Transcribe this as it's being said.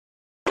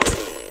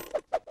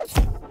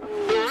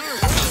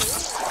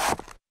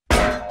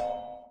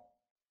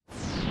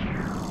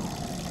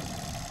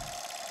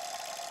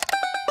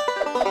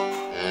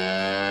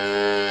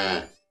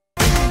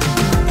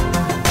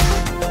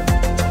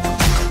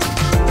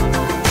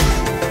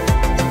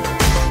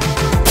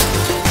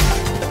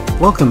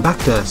Welcome back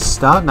to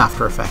Start in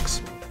After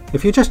Effects.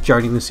 If you're just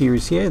joining the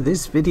series here,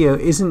 this video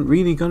isn't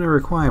really going to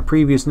require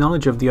previous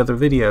knowledge of the other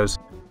videos.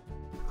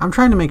 I'm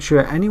trying to make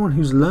sure anyone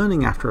who's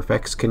learning After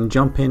Effects can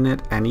jump in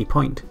at any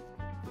point.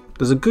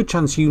 There's a good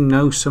chance you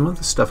know some of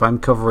the stuff I'm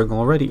covering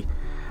already,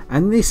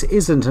 and this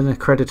isn't an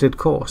accredited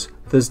course,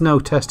 there's no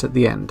test at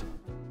the end.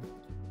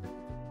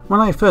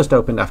 When I first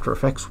opened After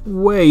Effects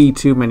way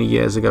too many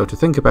years ago to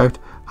think about,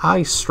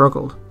 I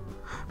struggled,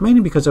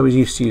 mainly because I was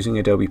used to using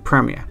Adobe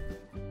Premiere.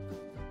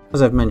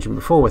 As I've mentioned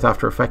before with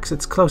After Effects,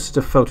 it's closer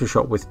to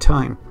Photoshop with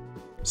time.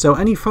 So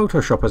any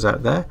Photoshoppers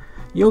out there,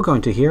 you're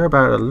going to hear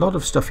about a lot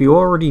of stuff you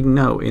already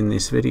know in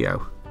this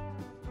video.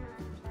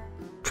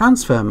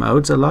 Transfer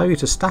modes allow you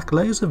to stack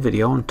layers of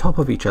video on top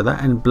of each other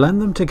and blend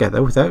them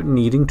together without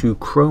needing to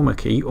chroma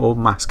key or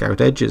mask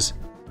out edges.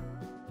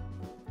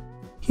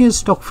 Here's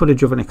stock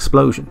footage of an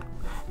explosion.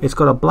 It's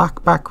got a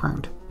black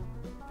background.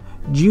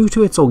 Due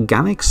to its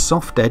organic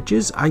soft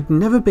edges, I'd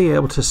never be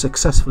able to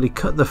successfully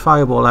cut the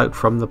fireball out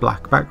from the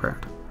black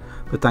background,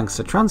 but thanks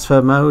to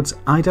transfer modes,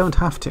 I don't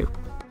have to.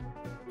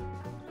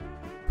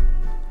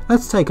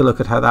 Let's take a look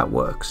at how that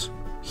works.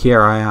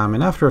 Here I am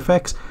in After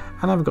Effects,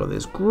 and I've got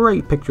this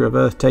great picture of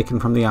Earth taken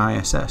from the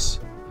ISS.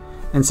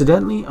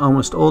 Incidentally,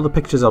 almost all the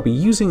pictures I'll be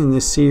using in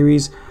this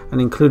series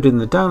and included in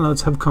the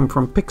downloads have come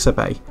from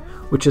Pixabay,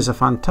 which is a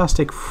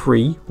fantastic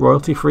free,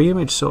 royalty-free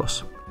image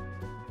source.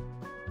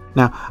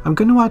 Now, I'm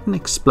going to add an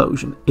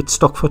explosion. It's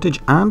stock footage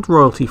and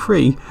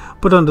royalty-free,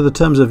 but under the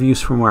terms of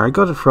use from where I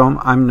got it from,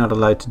 I'm not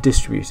allowed to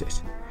distribute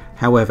it.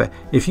 However,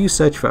 if you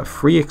search for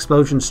free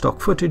explosion stock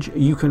footage,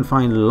 you can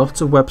find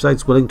lots of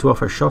websites willing to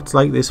offer shots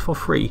like this for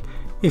free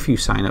if you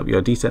sign up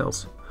your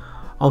details.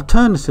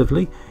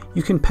 Alternatively,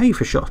 you can pay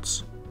for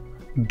shots.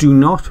 Do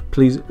not,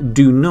 please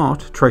do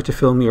not try to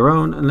film your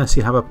own unless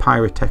you have a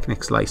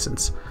Pyrotechnics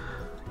license.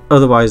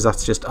 Otherwise,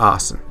 that's just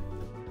arson.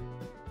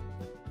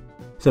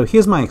 So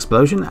here's my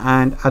explosion,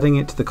 and adding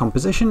it to the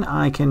composition,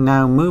 I can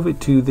now move it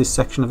to this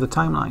section of the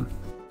timeline.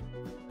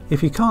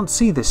 If you can't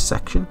see this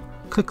section,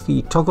 click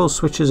the Toggle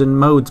Switches and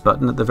Modes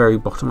button at the very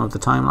bottom of the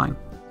timeline.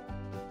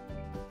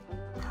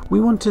 We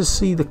want to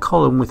see the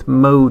column with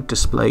mode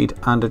displayed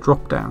and a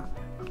drop down.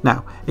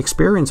 Now,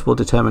 experience will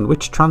determine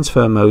which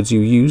transfer modes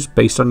you use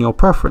based on your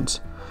preference.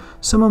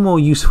 Some are more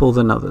useful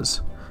than others.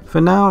 For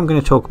now, I'm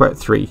going to talk about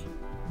 3,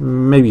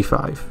 maybe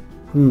 5,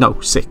 no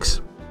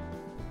 6.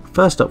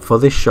 First up for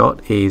this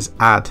shot is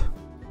Add.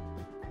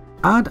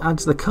 Add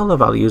adds the colour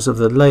values of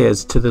the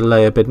layers to the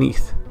layer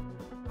beneath.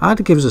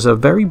 Add gives us a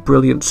very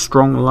brilliant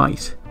strong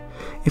light.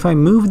 If I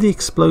move the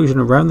explosion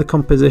around the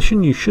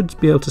composition, you should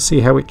be able to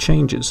see how it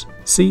changes.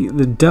 See,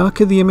 the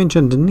darker the image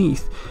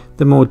underneath,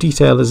 the more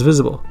detail is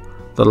visible.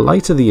 The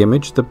lighter the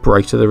image, the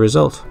brighter the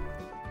result.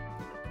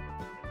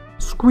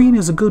 Screen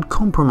is a good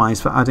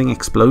compromise for adding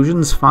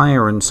explosions,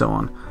 fire and so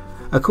on.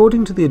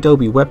 According to the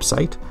Adobe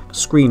website,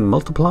 Screen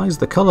multiplies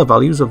the colour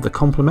values of the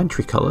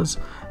complementary colours,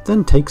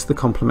 then takes the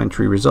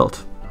complementary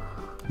result.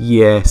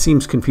 Yeah,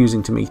 seems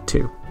confusing to me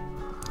too.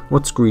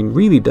 What Screen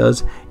really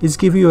does is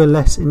give you a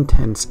less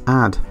intense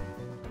add.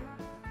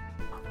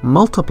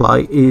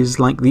 Multiply is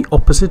like the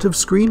opposite of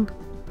Screen.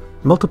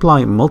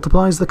 Multiply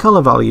multiplies the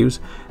colour values,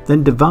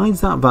 then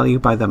divides that value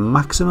by the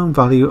maximum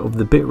value of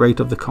the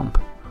bitrate of the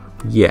comp.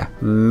 Yeah,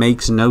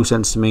 makes no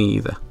sense to me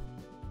either.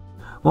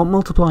 What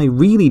Multiply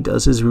really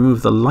does is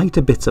remove the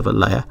lighter bits of a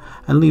layer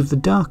and leave the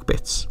dark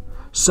bits,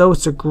 so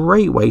it's a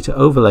great way to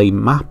overlay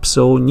maps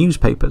or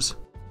newspapers.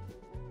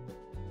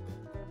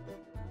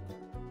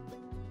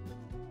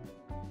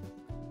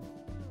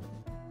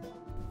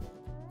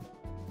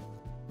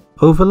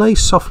 Overlay,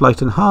 Soft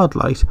Light and Hard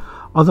Light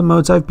are the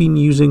modes I've been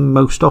using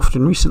most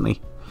often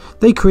recently.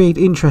 They create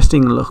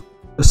interesting look,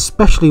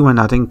 especially when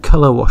adding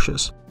colour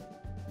washes.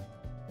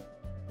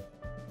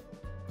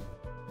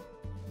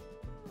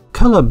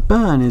 Colour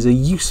Burn is a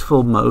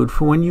useful mode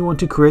for when you want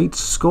to create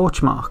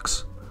scorch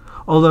marks.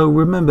 Although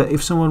remember,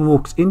 if someone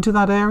walks into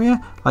that area,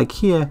 like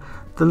here,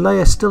 the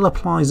layer still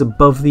applies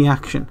above the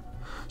action,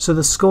 so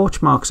the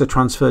scorch marks are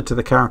transferred to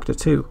the character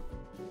too.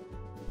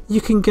 You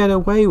can get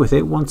away with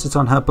it once it's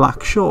on her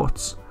black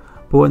shorts,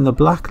 but when the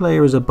black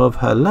layer is above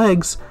her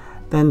legs,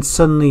 then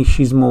suddenly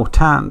she's more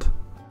tanned.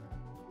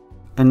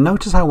 And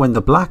notice how when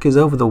the black is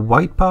over the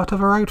white part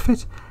of her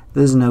outfit,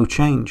 there's no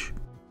change.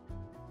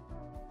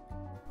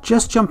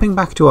 Just jumping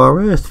back to our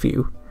Earth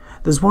view,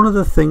 there's one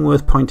other thing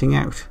worth pointing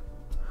out.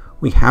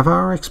 We have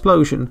our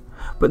explosion,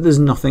 but there's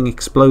nothing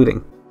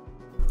exploding.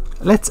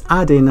 Let's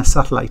add in a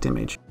satellite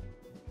image.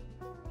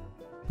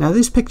 Now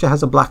this picture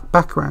has a black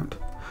background,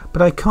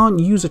 but I can't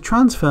use a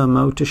transfer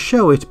mode to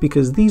show it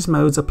because these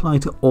modes apply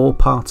to all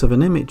parts of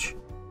an image.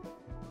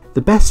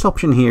 The best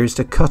option here is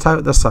to cut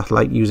out the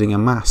satellite using a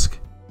mask,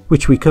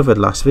 which we covered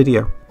last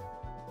video.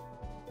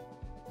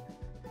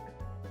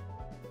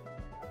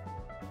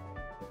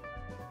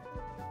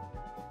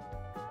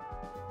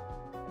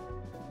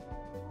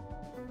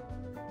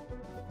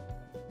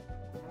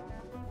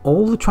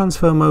 All the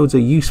transfer modes are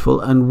useful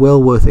and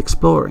well worth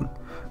exploring,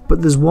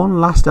 but there's one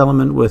last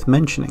element worth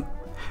mentioning.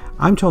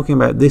 I'm talking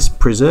about this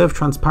Preserve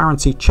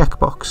Transparency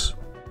checkbox.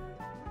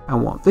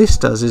 and what this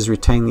does is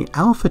retain the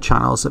alpha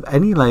channels of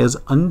any layers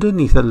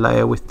underneath a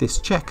layer with this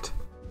checked.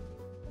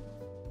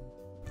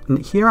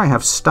 And here I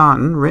have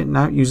Starton written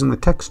out using the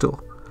text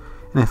tool,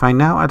 and if I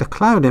now add a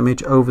cloud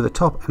image over the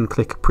top and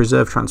click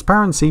Preserve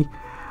Transparency,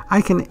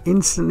 I can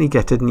instantly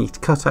get a neat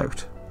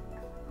cutout.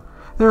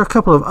 There are a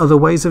couple of other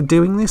ways of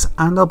doing this,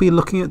 and I'll be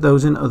looking at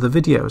those in other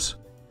videos.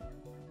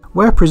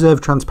 Where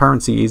Preserve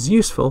Transparency is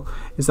useful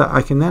is that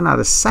I can then add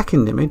a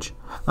second image,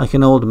 like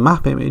an old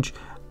map image,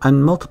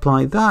 and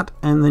multiply that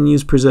and then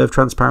use Preserve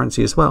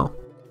Transparency as well.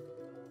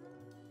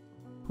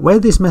 Where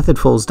this method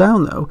falls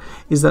down though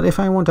is that if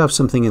I want to have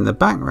something in the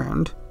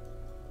background,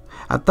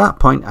 at that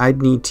point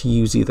I'd need to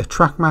use either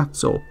track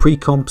mattes or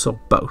pre-comps or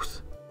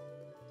both.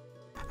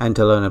 And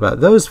to learn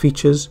about those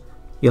features,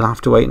 you'll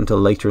have to wait until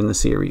later in the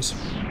series.